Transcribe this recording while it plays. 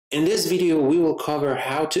In this video, we will cover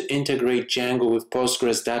how to integrate Django with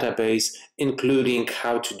Postgres database, including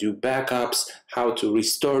how to do backups, how to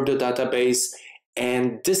restore the database,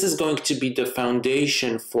 and this is going to be the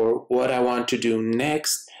foundation for what I want to do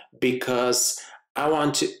next, because I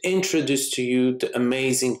want to introduce to you the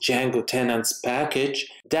amazing Django Tenants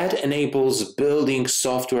package that enables building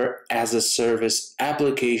software as a service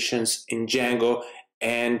applications in Django,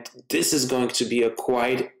 and this is going to be a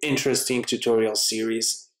quite interesting tutorial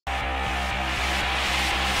series.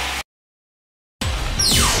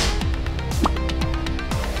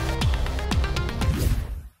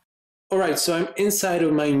 Alright, so I'm inside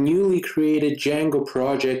of my newly created Django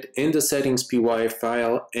project in the settings.py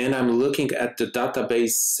file, and I'm looking at the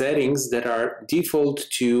database settings that are default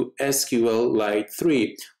to SQLite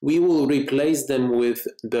 3. We will replace them with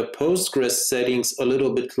the Postgres settings a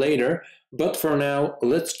little bit later, but for now,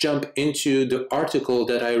 let's jump into the article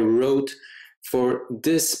that I wrote for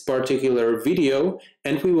this particular video,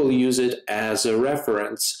 and we will use it as a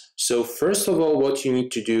reference. So first of all, what you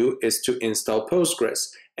need to do is to install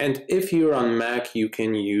Postgres. And if you're on Mac, you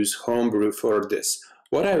can use Homebrew for this.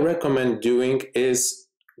 What I recommend doing is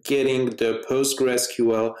getting the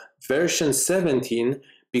PostgreSQL version 17,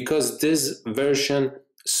 because this version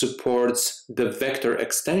supports the vector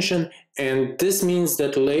extension, and this means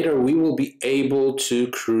that later we will be able to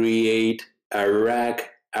create a RAG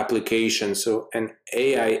application, so an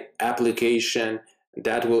AI application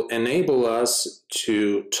that will enable us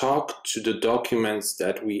to talk to the documents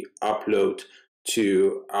that we upload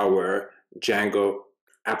to our Django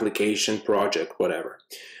application project, whatever.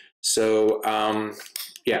 So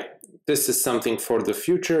yeah, this is something for the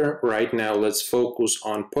future. Right now, let's focus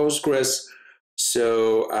on Postgres.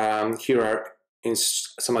 So here are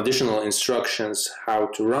some additional instructions: how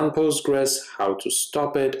to run Postgres, how to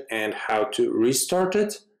stop it, and how to restart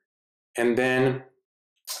it. And then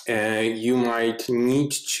you might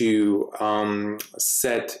need to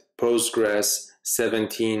set Postgres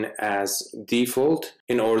 17 as default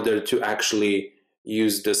in order to actually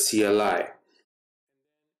use the CLI.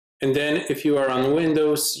 And then if you are on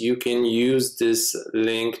Windows, you can use this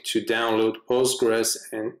link to download Postgres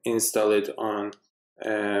and install it on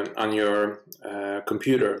your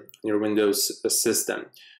computer, your Windows system.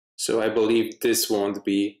 So I believe this won't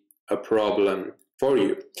be a problem for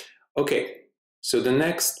you. Okay. So the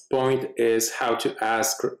next point is how to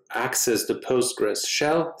access the Postgres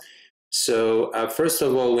shell. So first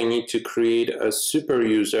of all, we need to create a super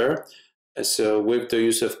user. So with the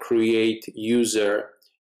use of create user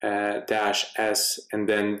 -s and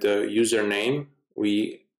then the username,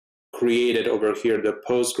 we created over here the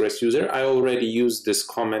Postgres user. I already used this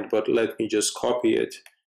comment, but let me just copy it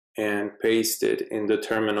and paste it in the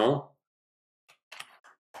terminal.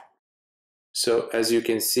 So as you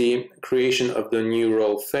can see, creation of the new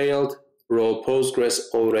role failed. Role Postgres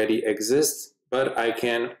already exists, but I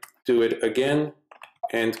can do it again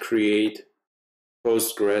and create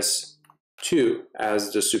Postgres 2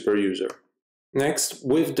 as the super user. Next,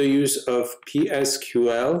 with the use of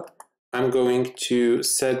PSQL, I'm going to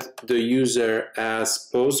set the user as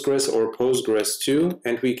Postgres or Postgres 2,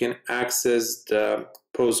 and we can access the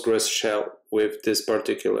Postgres shell with this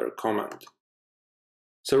particular command.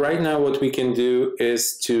 So right now what we can do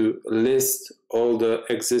is to list all the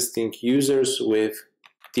existing users with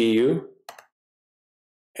du.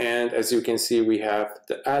 And as you can see, we have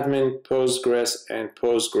the admin, Postgres, and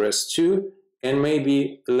Postgres 2. And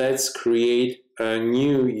maybe let's create a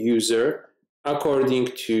new user according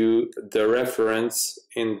to the reference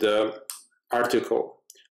in the article.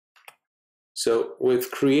 So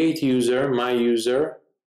with create user, my user,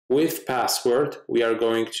 with password, we are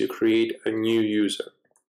going to create a new user.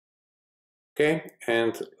 Okay,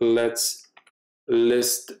 and let's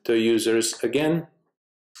list the users again.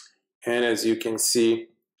 And as you can see,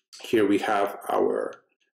 here we have our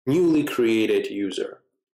newly created user.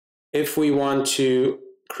 If we want to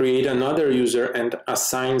create another user and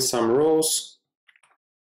assign some roles,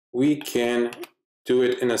 we can do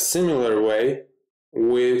it in a similar way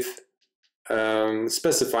with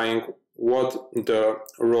specifying what the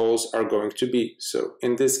roles are going to be. So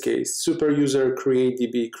in this case, super user, create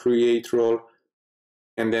DB, create role,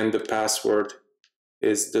 and then the password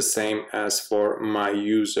is the same as for my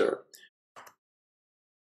user.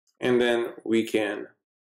 And then we can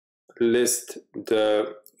list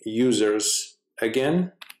the users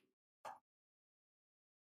again.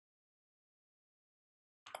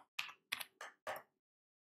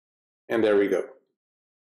 And there we go.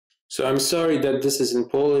 So I'm sorry that this is in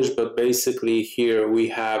Polish, but basically here we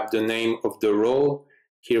have the name of the role.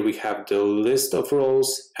 Here we have the list of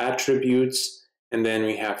roles, attributes, and then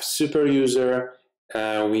we have super user,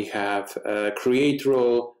 we have create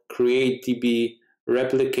role, create DB,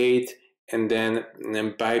 replicate, and then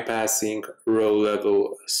bypassing row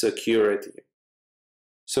level security.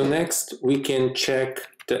 So next we can check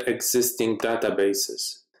the existing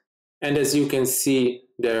databases. And as you can see,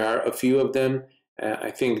 there are a few of them.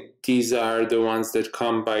 I think these are the ones that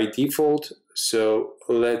come by default. So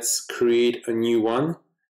let's create a new one.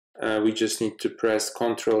 We just need to press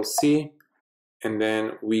Ctrl C, and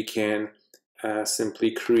then we can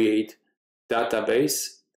simply create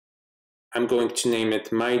database. I'm going to name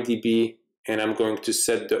it MyDB, and I'm going to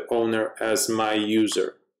set the owner as my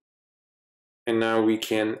user. And now we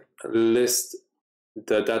can list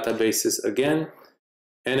the databases again.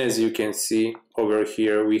 And as you can see over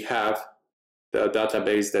here, we have the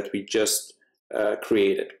database that we just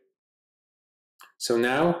created. So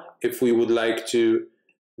now if we would like to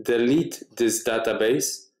delete this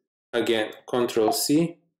database, again, Ctrl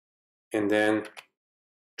C, and then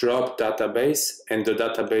drop database and the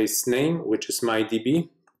database name, which is MyDB.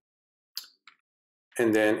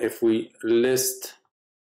 And then if we list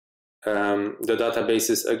the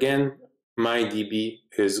databases again, MyDB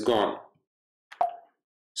is gone.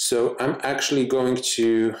 So I'm actually going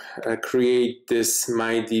to create this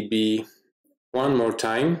MyDB one more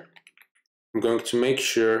time. I'm going to make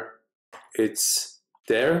sure it's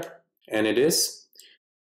there, and it is.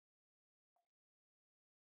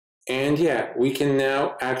 And yeah, we can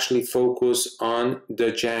now actually focus on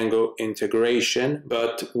the Django integration,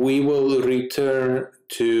 but we will return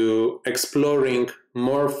to exploring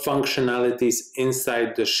more functionalities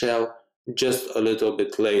inside the shell just a little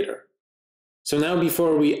bit later. So now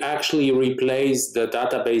before we actually replace the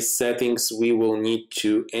database settings, we will need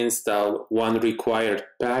to install one required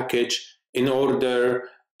package in order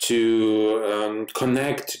to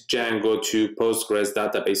connect Django to Postgres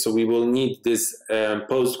database. So we will need this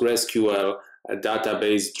PostgreSQL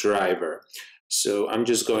database driver. So I'm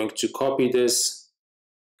just going to copy this,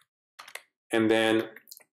 and then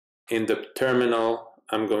in the terminal,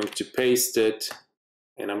 I'm going to paste it,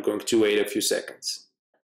 and I'm going to wait a few seconds.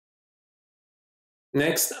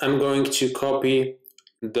 Next, I'm going to copy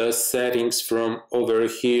the settings from over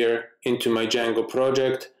here into my Django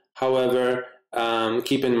project. However,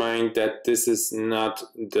 keep in mind that this is not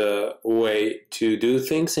the way to do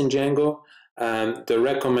things in Django. The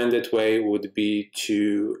recommended way would be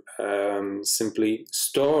to simply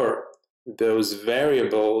store those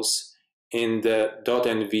variables in the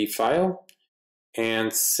 .env file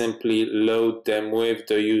and simply load them with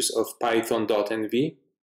the use of python.env.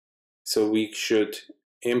 So we should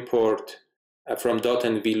import from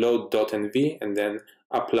 .env load.env and then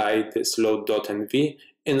apply this load.env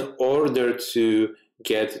in order to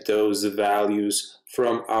get those values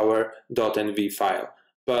from our .env file.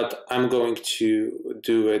 But I'm going to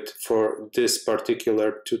do it for this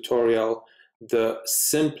particular tutorial the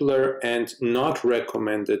simpler and not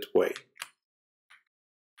recommended way.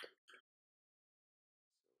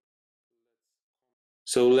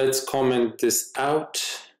 So let's comment this out,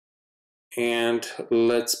 and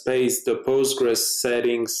let's paste the Postgres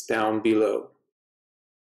settings down below.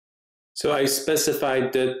 So I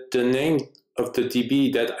specified that the name of the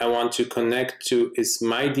DB that I want to connect to is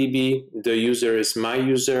MyDB, the user is my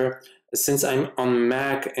user. Since I'm on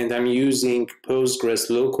Mac and I'm using Postgres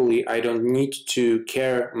locally, I don't need to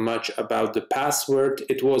care much about the password.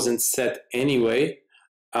 It wasn't set anyway.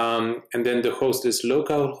 And then the host is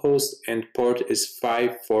localhost and port is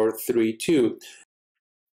 5432.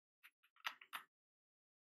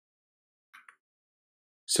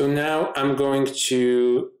 So now I'm going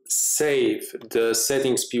to save the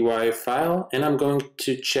settings.py file, and I'm going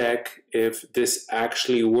to check if this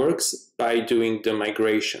actually works by doing the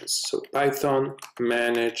migrations. So Python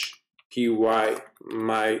manage py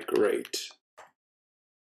migrate.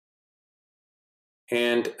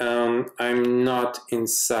 And I'm not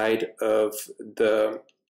inside of the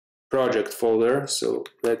project folder, so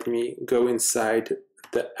let me go inside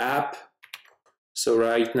the app. So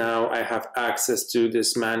right now I have access to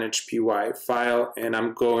this manage py file, and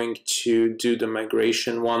I'm going to do the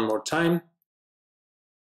migration one more time.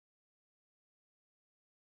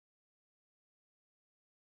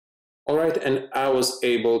 All right, and I was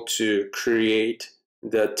able to create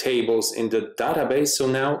the tables in the database. So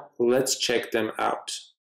now let's check them out.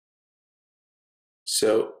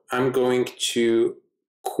 So I'm going to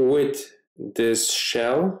quit this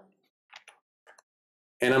shell,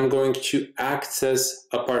 and I'm going to access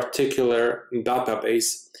a particular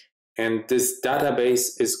database. And this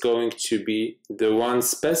database is going to be the one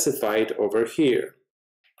specified over here.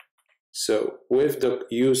 So with the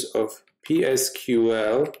use of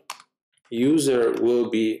PSQL, user will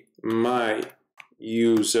be my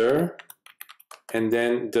user, and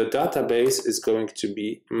then the database is going to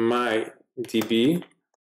be my DB.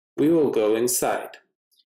 We will go inside.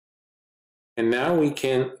 And now we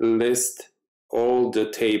can list all the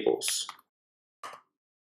tables.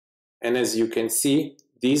 And as you can see,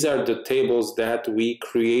 these are the tables that we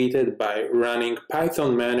created by running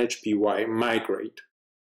python manage py migrate.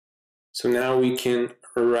 So now we can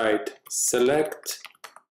write select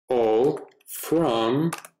all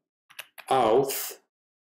from auth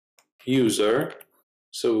user.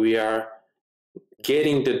 So we are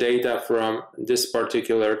getting the data from this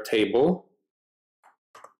particular table,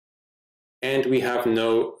 and we have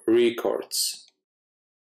no records.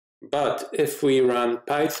 But if we run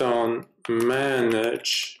python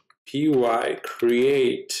manage py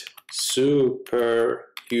create super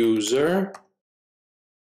user,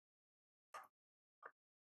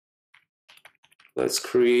 let's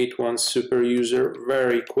create one super user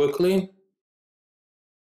very quickly.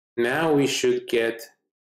 Now we should get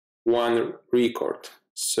one record.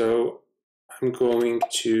 So I'm going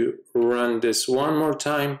to run this one more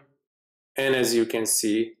time. And as you can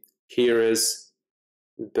see, here is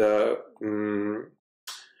the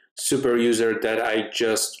super user that I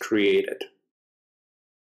just created.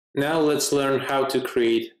 Now let's learn how to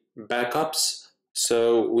create backups.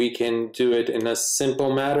 So we can do it in a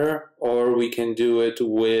simple manner, or we can do it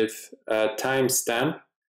with a timestamp.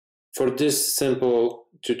 For this simple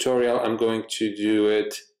tutorial, I'm going to do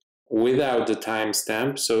it without the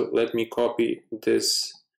timestamp. So let me copy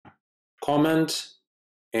this comment,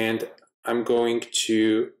 and I'm going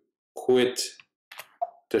to quit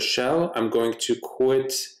the shell. I'm going to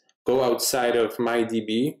go outside of my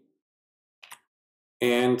DB,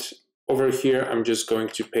 and over here I'm just going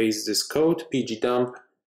to paste this code pgdump,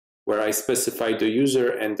 where I specify the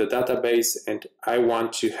user and the database, and I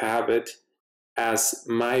want to have it as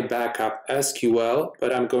my backup SQL,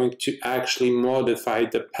 but I'm going to actually modify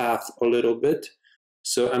the path a little bit.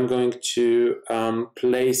 So I'm going to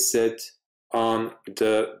place it on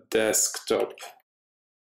the desktop.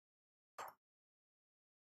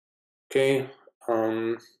 Okay,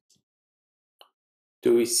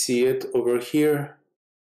 do we see it over here?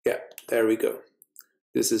 Yeah, there we go.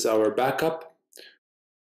 This is our backup.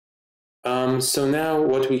 So now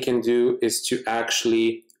what we can do is to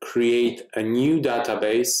actually create a new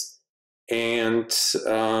database and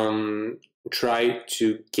try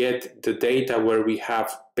to get the data where we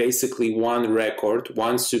have basically one record,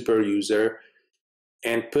 one super user,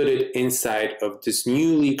 and put it inside of this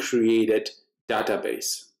newly created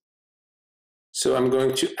database. So I'm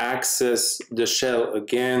going to access the shell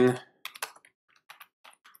again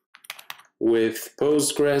with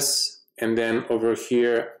Postgres, and then over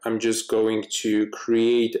here I'm just going to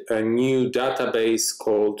create a new database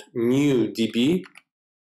called new DB,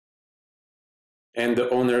 and the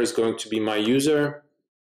owner is going to be my user.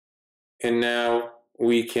 And now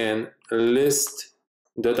we can list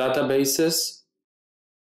the databases.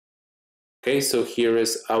 Okay, so here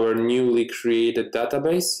is our newly created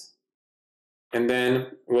database. And then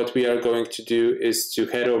what we are going to do is to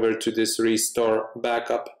head over to this restore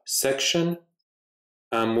backup section.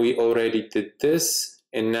 We already did this,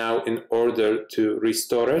 and now in order to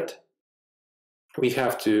restore it, we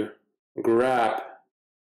have to grab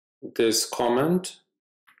this comment,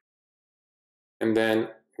 and then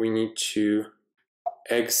we need to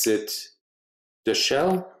exit the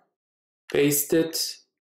shell, paste it,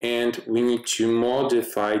 and we need to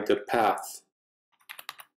modify the path.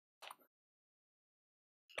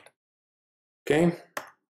 Okay,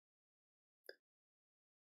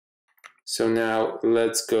 so now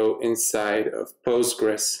let's go inside of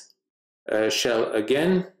Postgres shell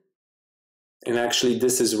again. And actually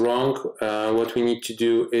this is wrong. What we need to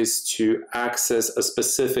do is to access a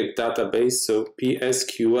specific database. So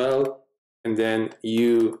PSQL, and then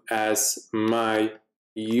you as my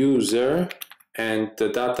user, and the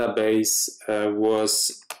database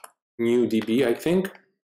was newDB, I think.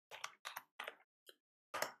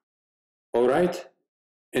 All right,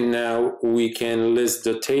 and now we can list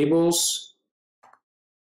the tables,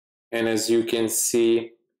 and as you can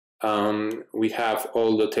see, we have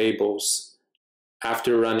all the tables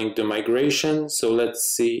after running the migration. So let's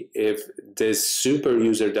see if this super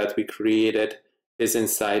user that we created is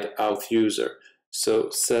inside auth user. So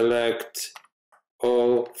select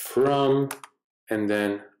all from, and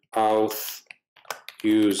then auth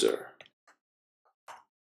user,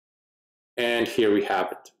 and here we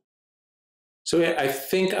have it. So yeah, I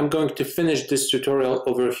think I'm going to finish this tutorial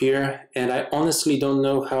over here, and I honestly don't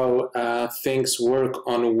know how things work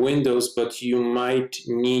on Windows, but you might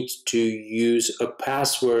need to use a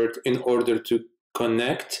password in order to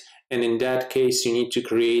connect, And in that case, you need to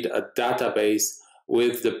create a database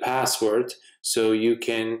with the password. So you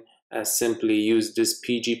can simply use this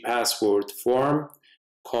PG password form,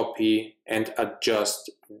 copy and adjust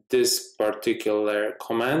this particular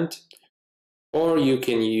command, or you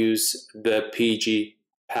can use the PG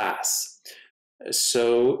pass.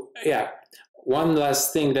 So yeah, one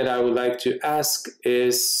last thing that I would like to ask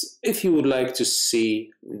is if you would like to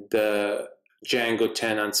see the Django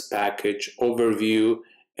tenants package overview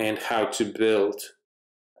and how to build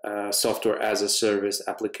software as a service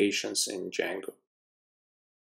applications in Django.